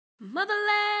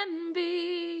Motherland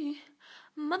be,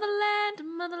 motherland,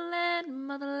 motherland,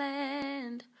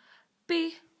 motherland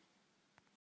be.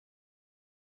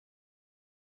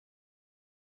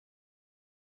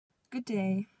 Good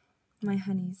day, my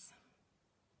honeys.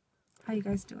 How you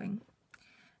guys doing?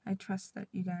 I trust that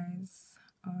you guys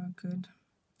are good,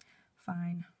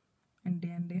 fine, and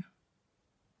dandy,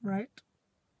 right?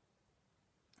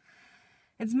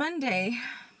 It's Monday,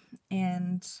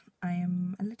 and I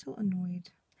am a little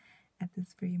annoyed at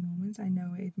this very moment. I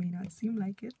know it may not seem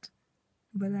like it,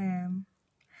 but I am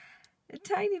a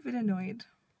tiny bit annoyed,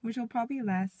 which will probably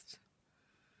last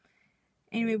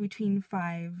anywhere between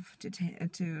 5 to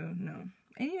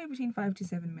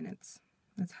 7 minutes.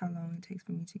 That's how long it takes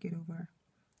for me to get over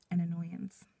an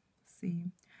annoyance.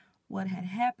 See, what had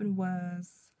happened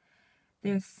was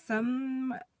there's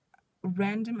some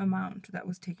random amount that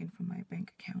was taken from my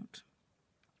bank account.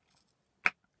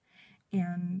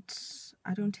 And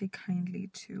I don't take kindly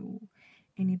to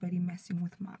anybody messing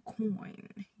with my coin.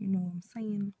 You know what I'm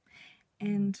saying?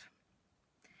 And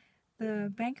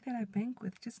the bank that I bank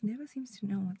with just never seems to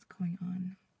know what's going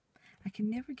on. I can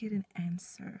never get an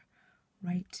answer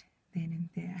right then and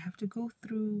there. I have to go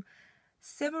through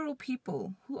several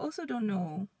people who also don't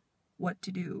know what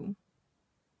to do.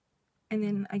 And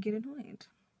then I get annoyed.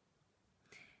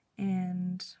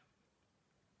 And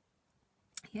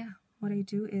yeah, what I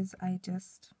do is I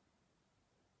just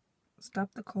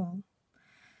stop the call,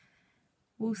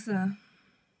 woosa,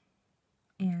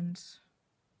 and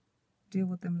deal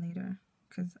with them later.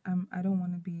 Because I don't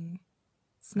want to be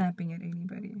snapping at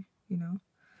anybody, you know?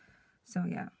 So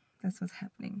yeah, that's what's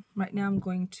happening. Right now I'm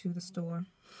going to the store.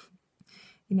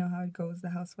 You know how it goes,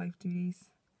 the housewife duties.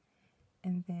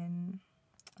 And then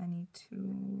I need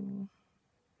to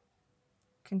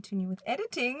continue with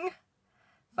editing.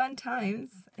 Fun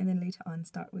times. And then later on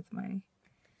start with my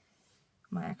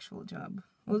actual job.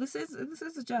 Well, this is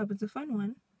a job. It's a fun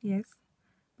one, yes.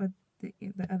 But the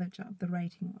other job, the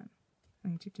writing one, I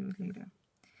need to do it later.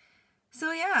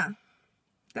 So yeah,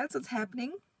 that's what's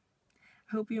happening.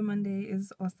 I hope your Monday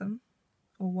is awesome,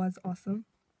 or was awesome.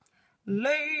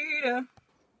 Later.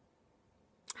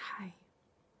 Hi.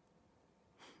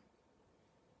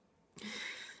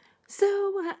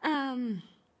 So,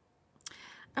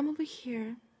 I'm over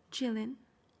here chilling,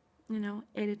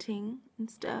 editing and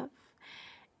stuff.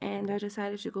 And I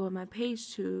decided to go on my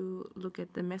page to look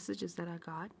at the messages that I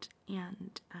got.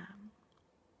 And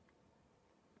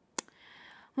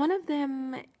one of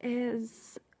them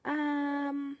is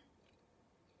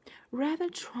rather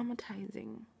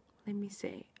traumatizing, let me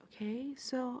say. Okay,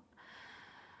 so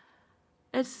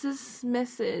it's this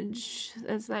message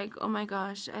that's like, oh my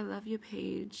gosh, I love your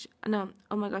page. No,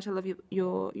 oh my gosh, I love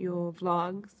your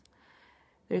vlogs.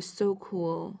 They're so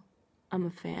cool. I'm a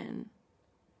fan.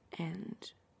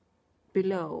 And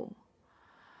below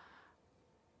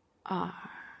are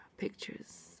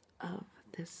pictures of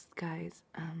this guy's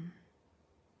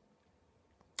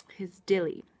his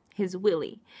dilly, his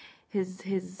willy, his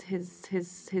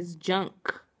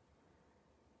junk.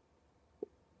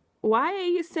 Why are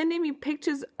you sending me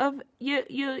pictures of your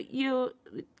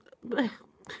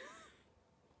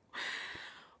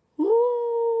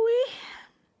Ooh,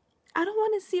 I don't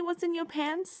want to see what's in your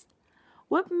pants.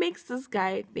 What makes this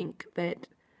guy think that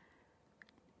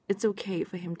it's okay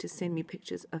for him to send me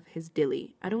pictures of his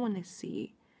dilly? I don't want to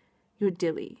see your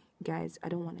dilly, guys. I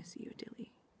don't want to see your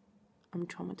dilly. I'm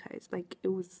traumatized. Like, it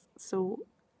was so...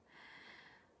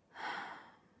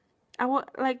 I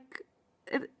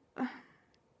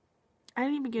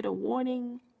didn't even get a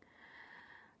warning.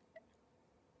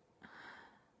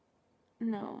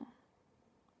 No.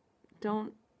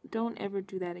 Don't ever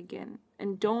do that again.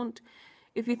 And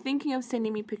if you're thinking of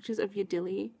sending me pictures of your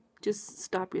dilly, just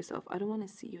stop yourself. I don't want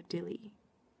to see your dilly.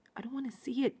 I don't want to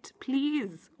see it.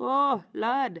 Please. Oh,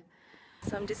 Lord.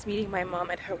 So I'm just meeting my mom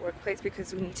at her workplace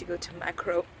because we need to go to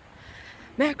Macro.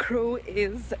 Macro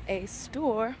is a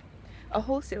store, a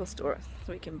wholesale store,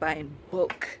 so we can buy in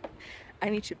bulk. I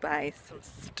need to buy some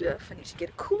stuff. I need to get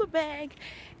a cooler bag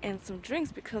and some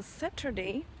drinks because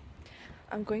Saturday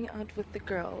I'm going out with the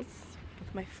girls,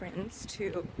 with my friends,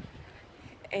 to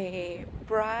a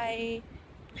braai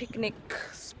picnic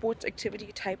sports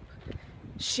activity type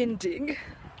shindig.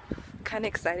 Kind of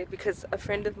excited because a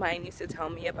friend of mine used to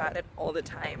tell me about it all the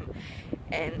time,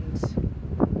 and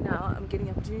now I'm getting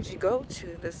an opportunity to go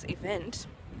to this event,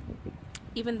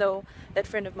 even though that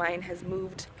friend of mine has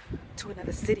moved to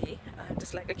another city. I'm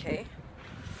just like, okay,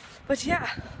 but yeah,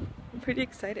 I'm pretty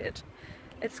excited.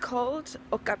 It's called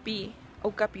Okapi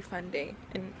Fun Day,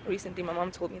 and recently my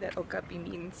mom told me that Okapi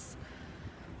means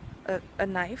a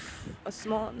knife, a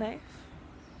small knife.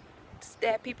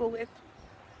 stab people with.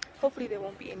 Hopefully there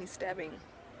won't be any stabbing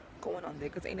going on there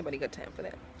because ain't nobody got time for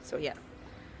that. So yeah.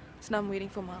 So now I'm waiting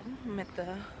for mom. I'm at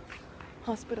the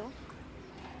hospital.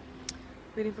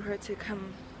 Waiting for her to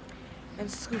come and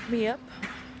scoop me up.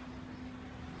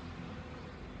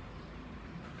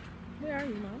 Where are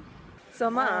you, mom? So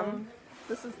mom,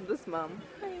 this is this mom.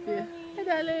 Hi, mommy. Hey,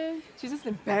 darling. She just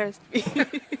embarrassed me.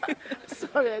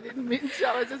 Sorry, I didn't mean to.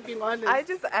 I was just being honest. I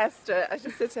just asked her. I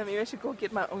just said to her, maybe I should go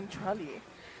get my own trolley.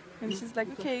 And she's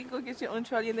like, okay, go get your own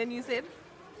trolley. And then you said,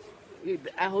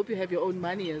 I hope you have your own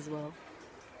money as well.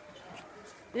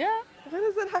 yeah. What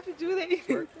does that have to do with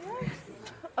anything?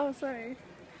 Oh, sorry.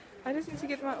 I just need to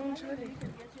get my own trolley.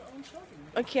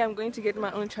 Okay, I'm going to get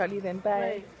my own trolley then. Bye.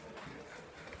 Right.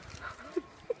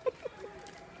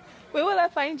 Where will I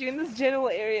find you? In this general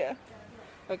area?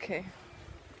 Okay.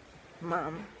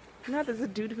 Mom. Now there's a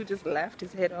dude who just laughed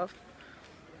his head off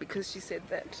because she said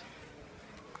that.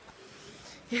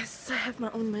 Yes, I have my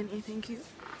own money, thank you.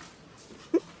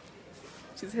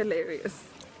 She's hilarious.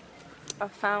 I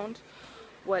found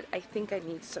what I think I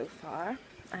need so far.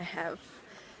 I have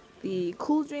the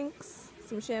cool drinks,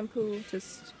 some shampoo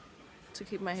just to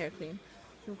keep my hair clean,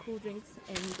 some cool drinks,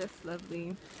 and this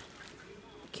lovely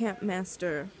Camp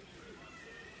Master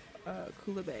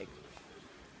cooler bag.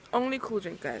 Only cool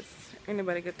drink, guys.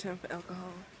 Anybody got time for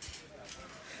alcohol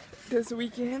this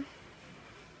weekend?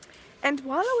 And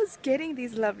while I was getting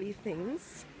these lovely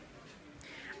things,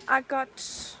 I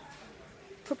got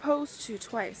proposed to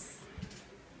twice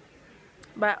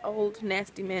by old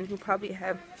nasty men who probably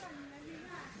have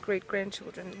great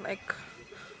grandchildren. Like,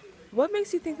 what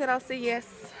makes you think that I'll say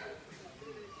yes?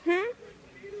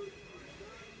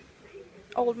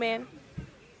 Old man,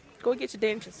 go get your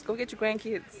dentures, go get your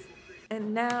grandkids.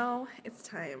 And now it's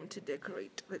time to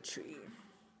decorate the tree.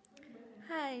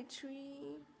 Hi,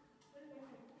 tree.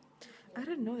 I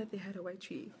didn't know that they had a white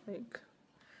tree. Like,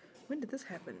 when did this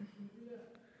happen?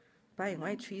 Buying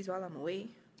white trees while I'm away.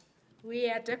 We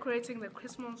are decorating the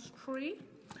Christmas tree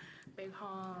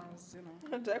because,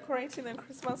 Decorating the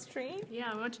Christmas tree?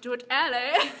 yeah, we want to do it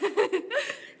early.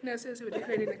 No, seriously, we're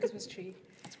decorating the Christmas tree.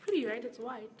 It's pretty, right? It's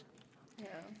white. Yeah,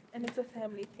 and it's a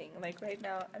family thing. Like right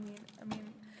now, I mean,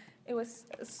 it was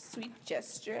a sweet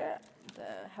gesture.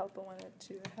 The helper wanted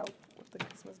to help with the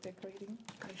Christmas decorating.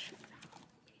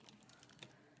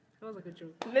 That was like a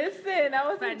joke. Listen, I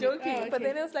wasn't Funny. joking, Oh, but okay.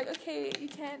 then it was like, okay, you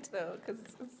can't though, because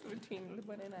it's between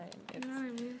Libon and I, You know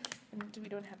what I mean? and we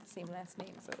don't have the same last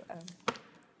name, so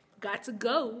Got to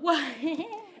go.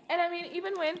 And I mean,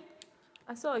 even when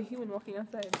I saw a human walking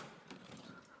outside,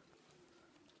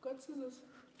 Got scissors.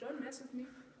 Don't mess with me.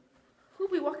 who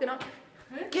be walking up?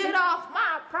 Huh? Get off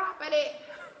my property!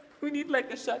 We need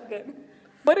like a shotgun.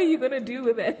 What are you gonna do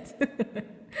with it?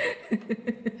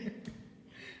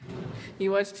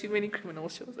 You watch too many criminal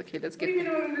shows. Okay, let's What get. do you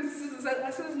know when this is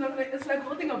not like, it's like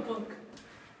holding a book.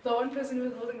 The one person who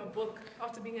was holding a book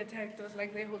after being attacked was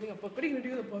like they're holding a book. What are you gonna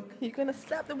do with the book? You're gonna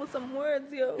slap them with some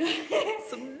words, yo.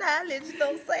 Some knowledge,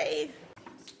 don't say.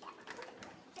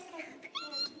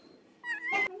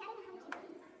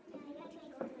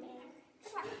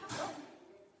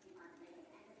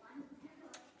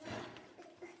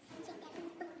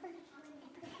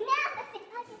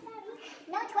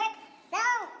 No twerk,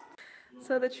 no.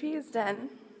 So the tree is done.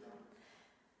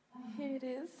 Here it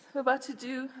is. We're about to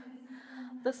do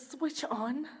the switch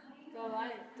on. The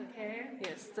light, okay?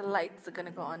 Yes, the lights are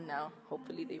gonna go on now.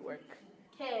 Hopefully they work.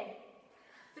 Okay.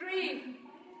 3,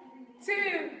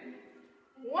 2,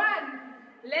 1.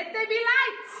 Let there be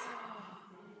lights.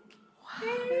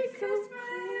 Merry It's so Christmas.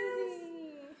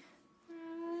 pretty.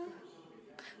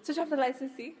 Switch off the lights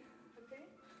and see. Okay.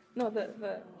 No, the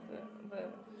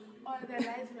Oh, they're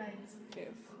lights. yes.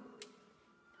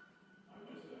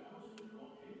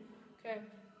 Okay.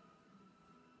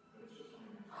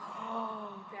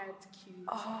 That's cute.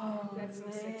 Oh, That's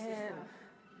some sexy man. stuff.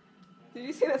 Did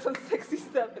you see that's some sexy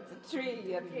stuff? It's a tree,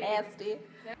 you're Okay. nasty.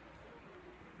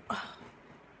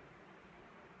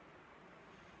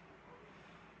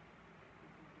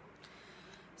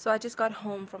 So I just got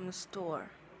home from the store.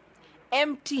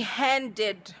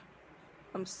 Empty-handed.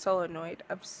 I'm so annoyed.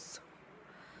 I'm so...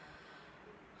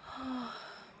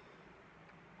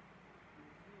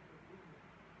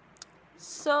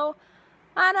 so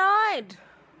annoyed.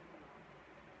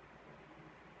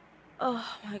 Oh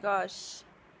my gosh.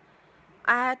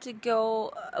 I had to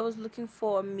go, I was looking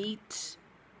for meat,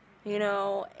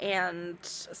 and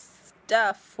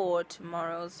stuff for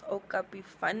tomorrow's Okapi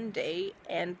Fun Day,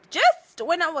 and just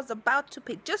when I was about to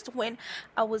pay, just when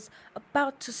I was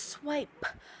about to swipe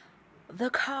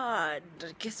the card,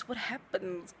 guess what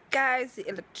happens, guys? The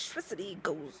electricity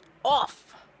goes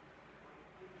off.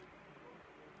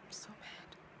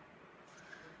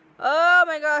 Oh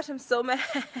my gosh, I'm so mad.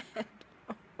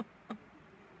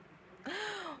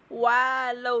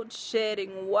 Why load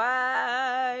shedding?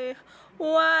 Why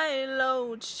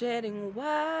load shedding?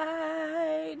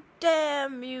 Why?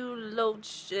 Damn you, load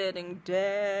shedding.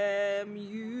 Damn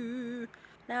you.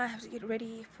 Now I have to get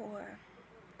ready for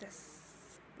this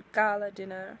gala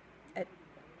dinner at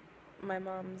my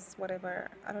mom's whatever.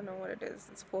 I don't know what it is.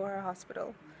 It's for her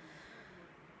hospital.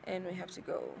 And we have to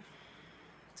go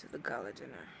to the gala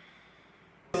dinner.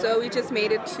 So we just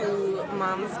made it to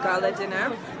mom's gala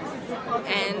dinner,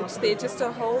 and they're just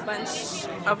a whole bunch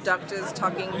of doctors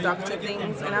talking doctor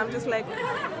things, and I'm just like,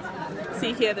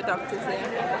 see here the doctors there.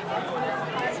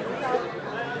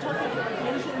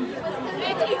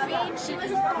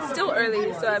 It's still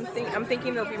early, so I'm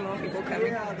thinking there'll be more people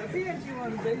coming.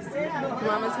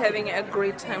 Mom is having a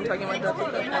great time talking about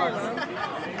doctor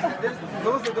stuff.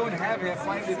 Those that don't have it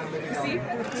find it in the See,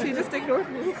 she just ignored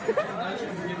me.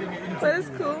 But it's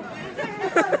cool.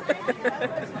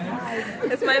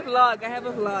 It's my vlog. I have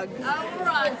a vlog.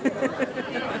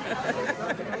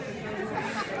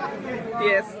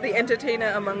 Yes, the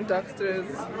entertainer among doctors.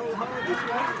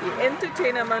 The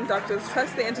entertainer among doctors.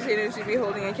 Trust the entertainer should be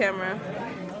holding a camera.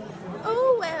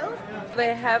 Oh well.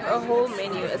 They have a whole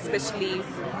menu especially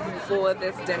for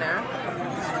this dinner.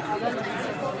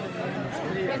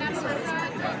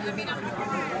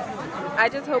 I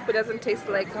just hope it doesn't taste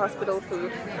like hospital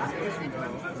food.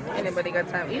 Anybody got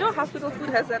time? You know, hospital food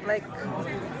has that, like,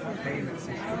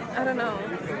 I don't know,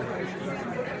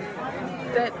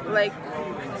 that like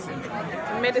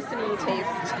medicine-y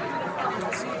taste.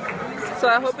 So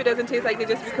I hope it doesn't taste like it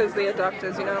just because they are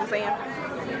doctors, you know what I'm saying?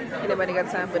 Anybody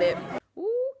got time for that?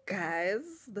 Ooh,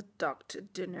 guys, the doctor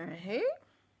dinner, hey?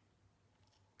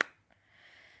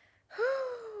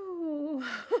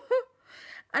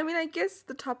 I mean, I guess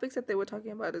the topics that they were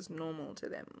talking about is normal to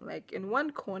them. Like, in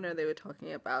one corner, they were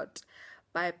talking about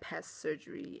bypass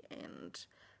surgery and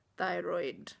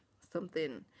thyroid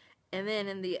something. And then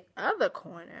in the other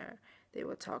corner, they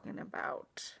were talking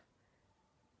about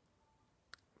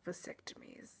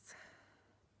vasectomies.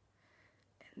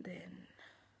 And then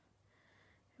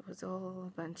it was all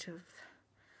a bunch of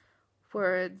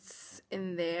words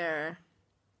in there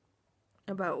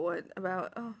about what?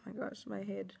 About, oh my gosh, my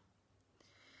head.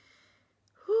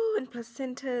 Ooh, and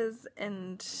placentas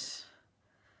and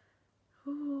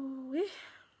ooh,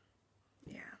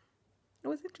 yeah. It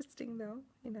was interesting though,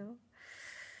 you know,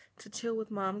 to chill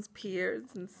with mom's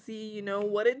peers and see, you know,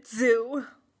 what it do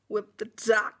with the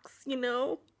docs, you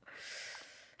know.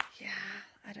 Yeah,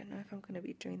 I don't know if I'm gonna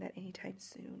be doing that anytime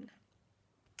soon.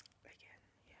 Again,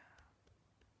 yeah.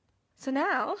 So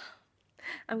now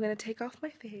I'm gonna take off my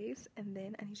face and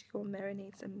then I need to go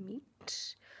marinate some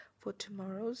meat for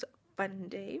tomorrow's fun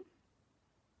day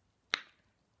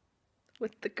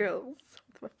with the girls,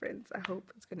 with my friends. I hope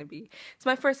it's gonna be, it's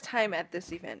my first time at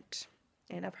this event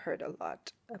and I've heard a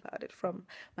lot about it from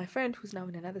my friend who's now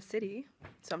in another city,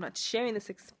 so I'm not sharing this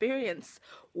experience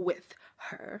with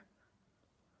her,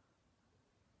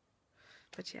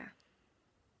 but yeah,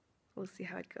 we'll see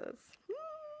how it goes.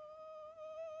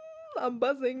 I'm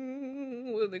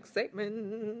buzzing with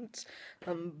excitement.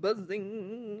 I'm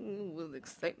buzzing with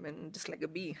excitement. Just like a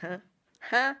bee, huh?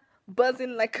 Huh?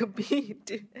 Buzzing like a bee,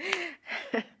 dude.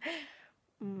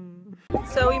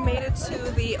 So we made it to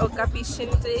the Okapi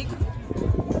shindig.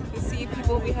 You see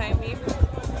people behind me.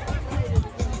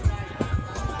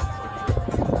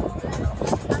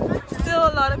 Still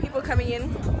a lot of people coming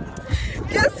in.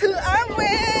 Guess who I'm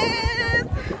with?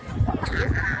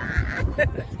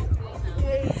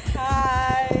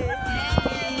 Hi.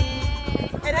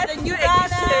 And that's a new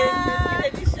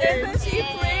edition. Isn't she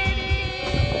pretty?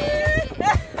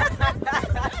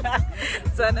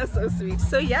 Zana's so sweet.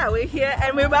 So yeah, we're here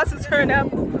and we're about to turn up.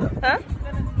 Huh?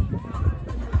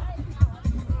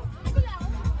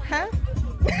 Huh?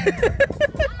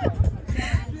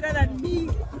 Sweeter than me.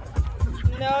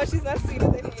 No, she's not sweeter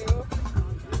than you.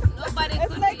 Nobody It's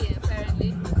could like, be,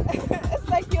 apparently. It's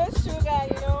like your sugar,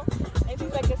 you know, and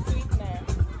she's like a sweetener.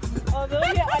 Although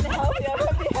you're unhealthy, I'll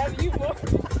probably have you more.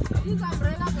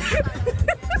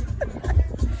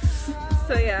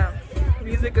 So yeah,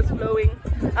 music is flowing.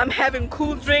 I'm having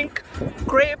cool drink,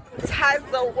 grape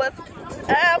Tizer. What's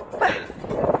up?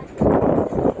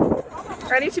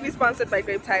 I need to be sponsored by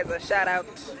Grape Tizer. Shout out.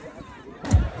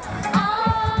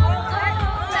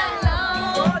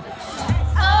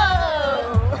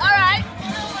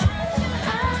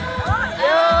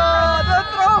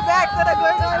 Throwbacks that are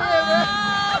going on here, bro.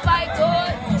 Oh my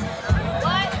god.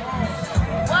 What?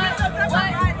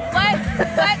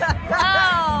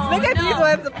 Oh, Look at no. these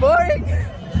ones, boring.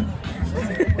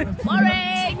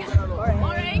 Boring.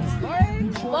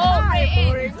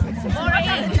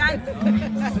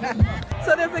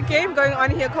 So there's a game going on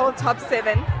here called Top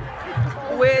 7,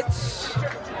 which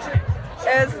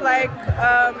is like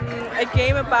a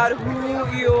game about who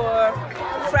you're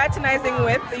fraternizing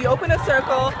with. You open a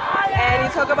circle and you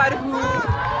talk about who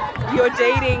you're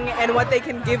dating and what they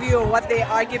can give you or what they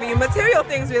are giving you. Material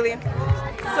things, really.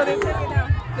 So they're playing it now.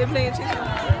 They're playing a chicken.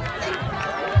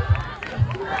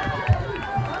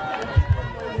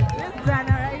 This is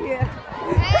Dana right here.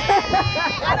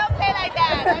 I don't play like that.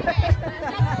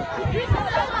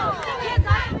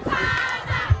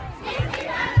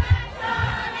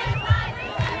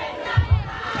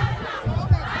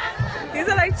 These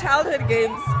are like childhood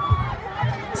games.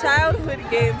 Childhood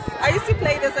games. I used to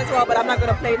play this as well, but I'm not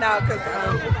gonna play now because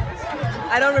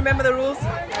I don't remember the rules.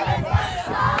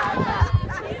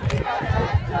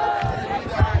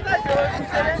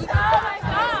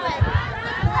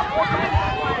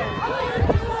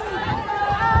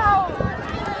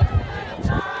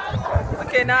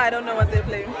 Okay, now I don't know what they're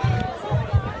playing.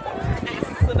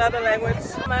 It's another language.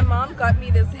 My mom got me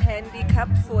this handy cup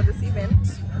for this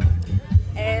event,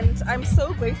 and I'm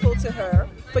so grateful to her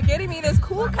for getting me this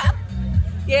cool cup.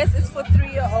 Yes, it's for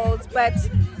 3-year-olds, but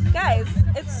guys,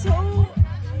 it's so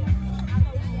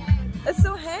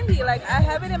handy. Like, I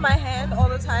have it in my hand all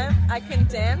the time. I can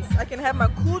dance. I can have my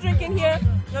cool drink in here.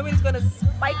 Nobody's gonna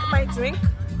spike my drink.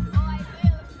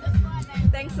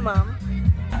 Thanks, Mom.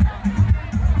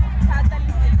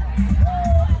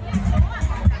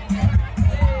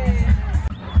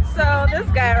 So this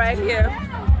guy right here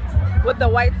with the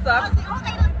white socks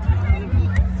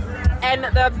and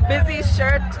the busy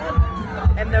shirt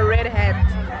and the red hat.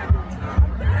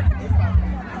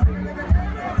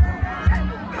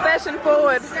 Fashion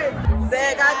forward.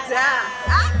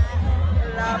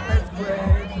 Love is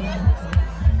great.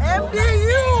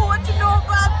 MDU, what you know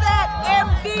about that?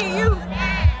 MDU.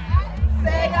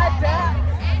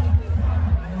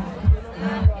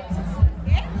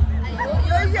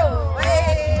 Yo,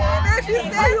 hey, there she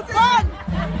said you fun.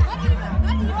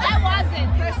 I wasn't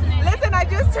personally. Listen, I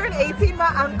just turned 18. My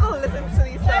uncle listens to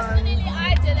these songs. Personally,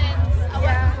 I didn't. I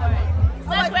wasn't for it. It's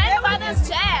my grandfather's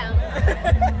jam.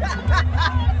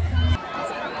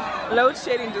 Load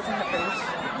shedding just happened.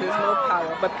 There's no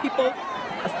power, but people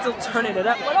are still turning it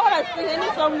up. We want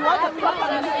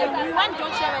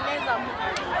Don't Share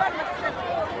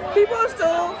People are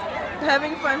still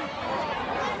having fun.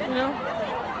 You know?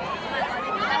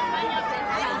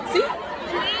 See?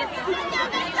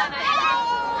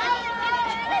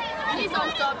 Please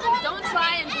don't stop them. Don't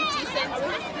try and be decent.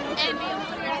 And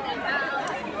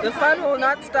The fun will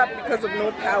not stop because of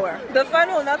no power. The fun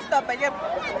will not stop. I get.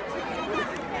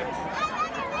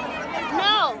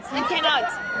 no, you cannot.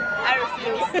 I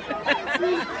refuse.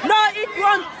 No, it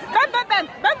won't. Bam, bam, bam,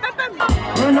 bam, bam, bam.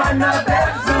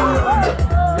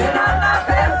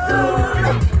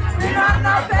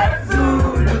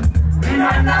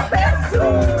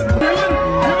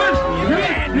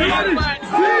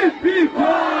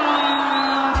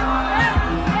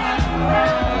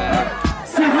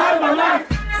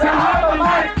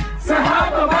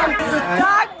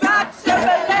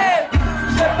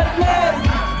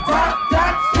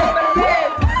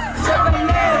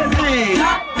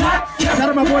 Shout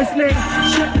out my boy Snake.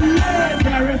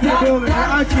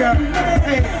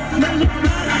 Hey,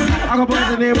 I'm gonna put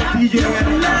the name of DJ.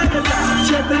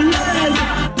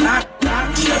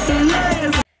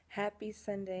 Happy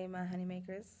Sunday, my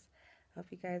honeymakers. Hope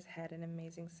you guys had an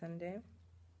amazing Sunday.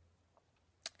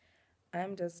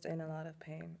 I'm just in a lot of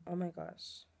pain. Oh my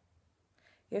gosh.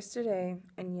 Yesterday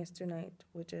and yesternight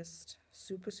were just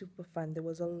super fun. There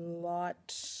was a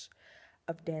lot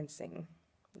of dancing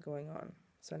going on.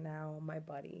 So now my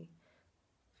body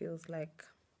feels like,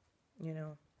 you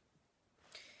know,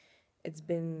 it's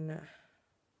been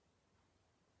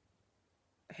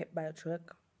hit by a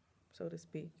truck, so to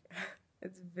speak.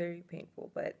 It's very painful,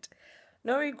 but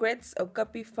no regrets.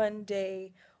 Okapi Fun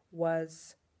Day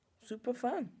was super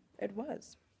fun. It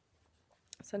was.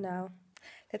 So now,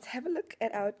 let's have a look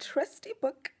at our trusty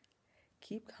book,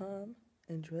 Keep Calm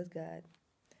and Trust God.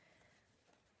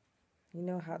 You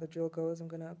know how the drill goes. I'm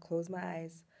going to close my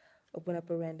eyes, open up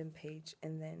a random page,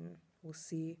 and then we'll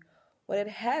see what it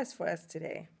has for us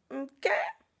today. Okay?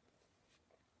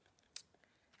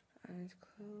 Eyes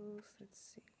closed. Let's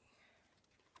see.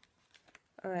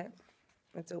 All right.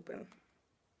 Let's open.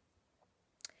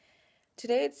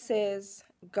 Today it says,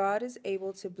 God is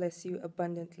able to bless you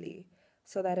abundantly,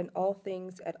 so that in all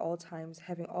things, at all times,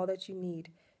 having all that you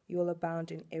need, you will abound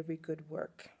in every good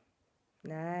work.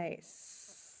 Nice.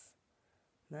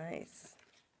 Nice.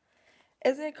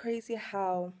 Isn't it crazy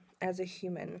how, as a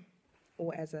human,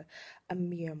 or as a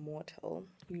mere mortal,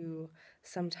 you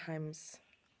sometimes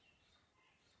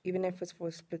even if it's for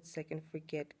a split second,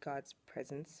 forget God's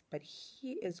presence. But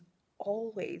He is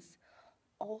always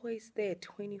there,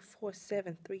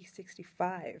 24/7,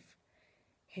 365.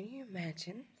 Can you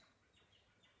imagine?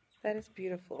 That is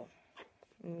beautiful.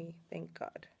 And we thank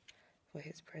God for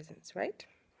His presence, right?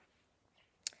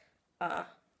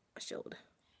 Showed.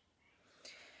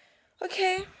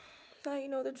 Okay, now you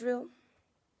know the drill.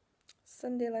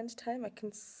 Sunday lunchtime, I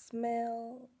can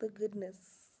smell the goodness.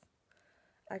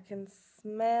 I can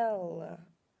smell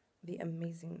the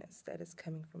amazingness that is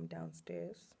coming from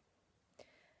downstairs.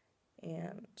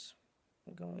 And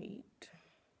I'm gonna eat.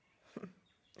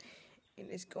 And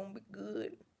it's gonna be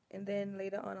good. And then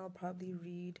later on, I'll probably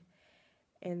read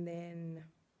and then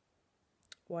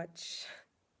watch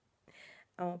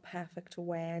Our Perfect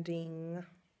Wedding.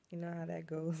 You know how that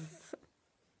goes.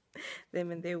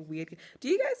 Them and their weird. Do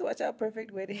you guys watch Our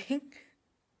Perfect Wedding?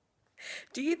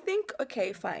 Do you think,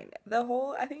 okay, fine.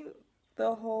 I think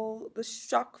the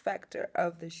shock factor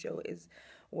of the show is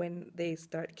when they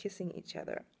start kissing each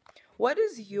other. What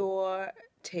is your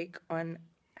take on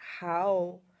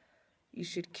how you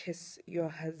should kiss your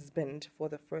husband for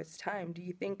the first time? Do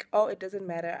you think, oh, it doesn't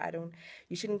matter,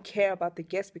 you shouldn't care about the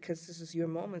guest because this is your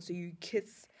moment, so you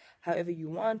kiss however you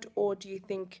want? Or do you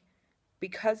think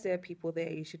because there are people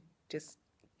there, you should just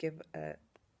give a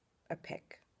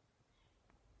peck?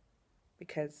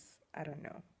 Because, I don't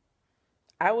know.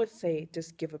 I would say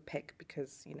just give a peck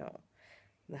because,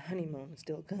 the honeymoon is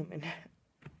still coming.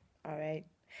 All right?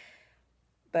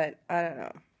 But, I don't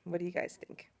know. What do you guys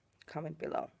think? Comment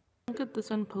below. Look at the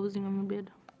sun posing on the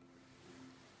bed.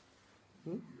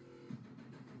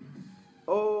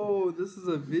 Oh, this is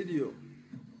a video.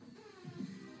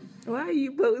 Why are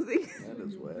you posing? That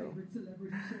as well.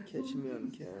 Catch me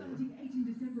on camera.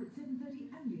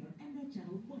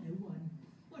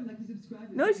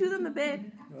 No, she was on the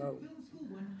bed. Wow.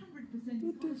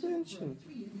 Intervention.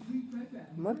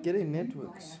 I'm not getting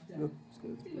networks. Look, this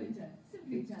guy's playing.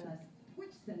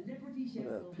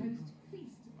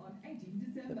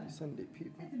 Happy Sunday,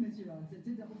 people.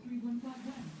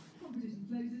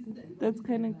 That's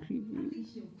kind of creepy.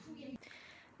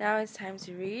 Now it's time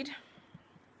to read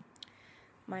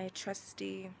my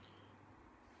trusty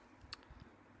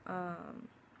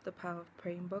The Power of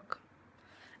Praying book.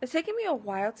 It's taken me a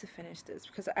while to finish this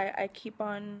because I keep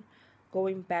on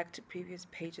going back to previous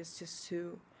pages just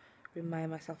to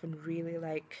remind myself and really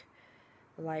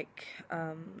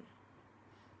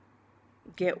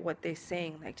get what they're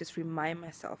saying, just remind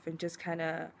myself and just kind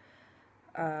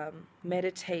of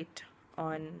meditate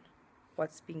on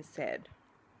what's being said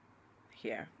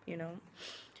here,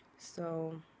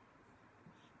 so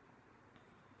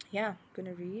yeah, I'm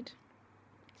gonna read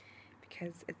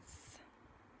because it's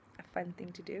a fun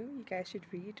thing to do. You guys should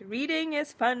read. Reading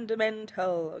is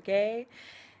fundamental, okay?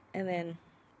 And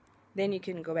then you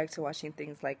can go back to watching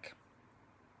things like,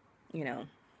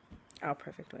 Our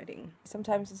Perfect Wedding.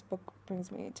 Sometimes this book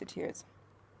brings me to tears.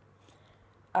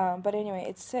 But anyway,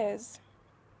 it says,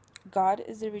 God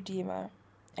is a redeemer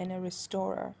and a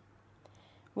restorer.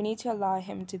 We need to allow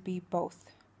Him to be both.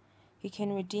 He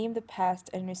can redeem the past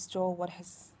and restore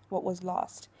what was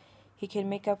lost. He can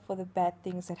make up for the bad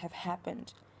things that have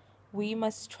happened. We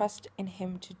must trust in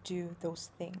Him to do those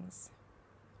things.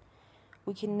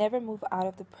 We can never move out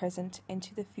of the present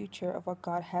into the future of what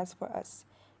God has for us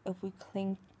if we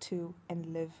cling to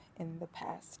and live in the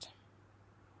past.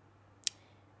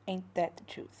 Ain't that the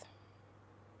truth?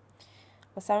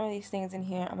 But some of these things in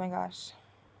here, oh my gosh,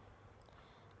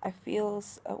 I feel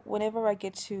whenever I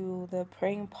get to the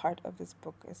praying part of this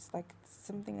book, it's like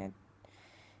something that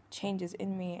changes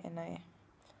in me and I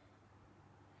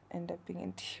end up being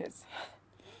in tears.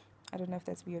 I don't know if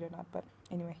that's weird or not, but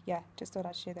anyway, yeah, just thought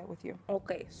I'd share that with you.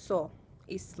 Okay, so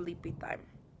it's sleepy time.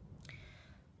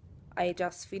 I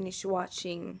just finished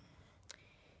watching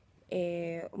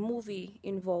a movie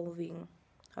involving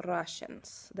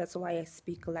Russians. That's why I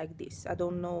speak like this. I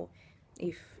don't know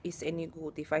if it's any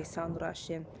good, if I sound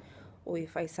Russian or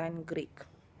if I sound Greek.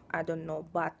 I don't know,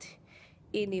 but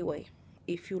anyway,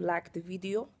 if you like the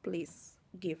video, please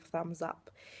give thumbs up.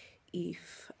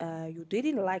 If you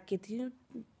didn't like it, it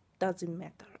doesn't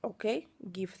matter, okay?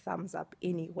 Give thumbs up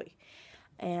anyway.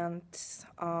 And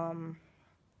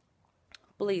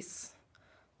please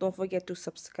don't forget to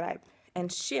subscribe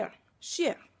and share.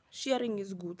 Sharing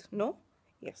is good, no?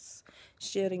 Yes,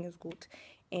 sharing is good.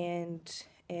 And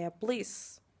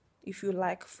please, if you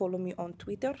like, follow me on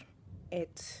Twitter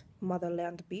at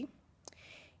motherlandb.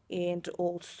 And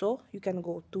also you can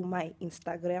go to my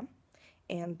Instagram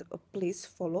and please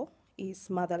follow is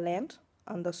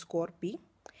motherland_b.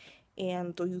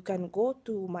 And you can go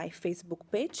to my Facebook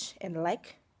page and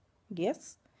like,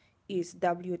 yes, is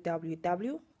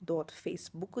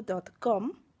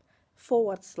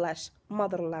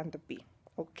www.facebook.com/motherlandb.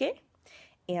 Okay?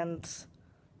 And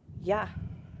yeah,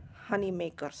 honey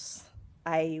makers,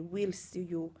 I will see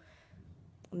you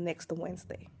next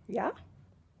Wednesday. Yeah?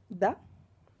 Da?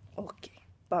 Okay.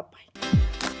 Bye-bye.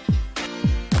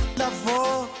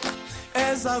 Lavo,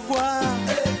 és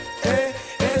água.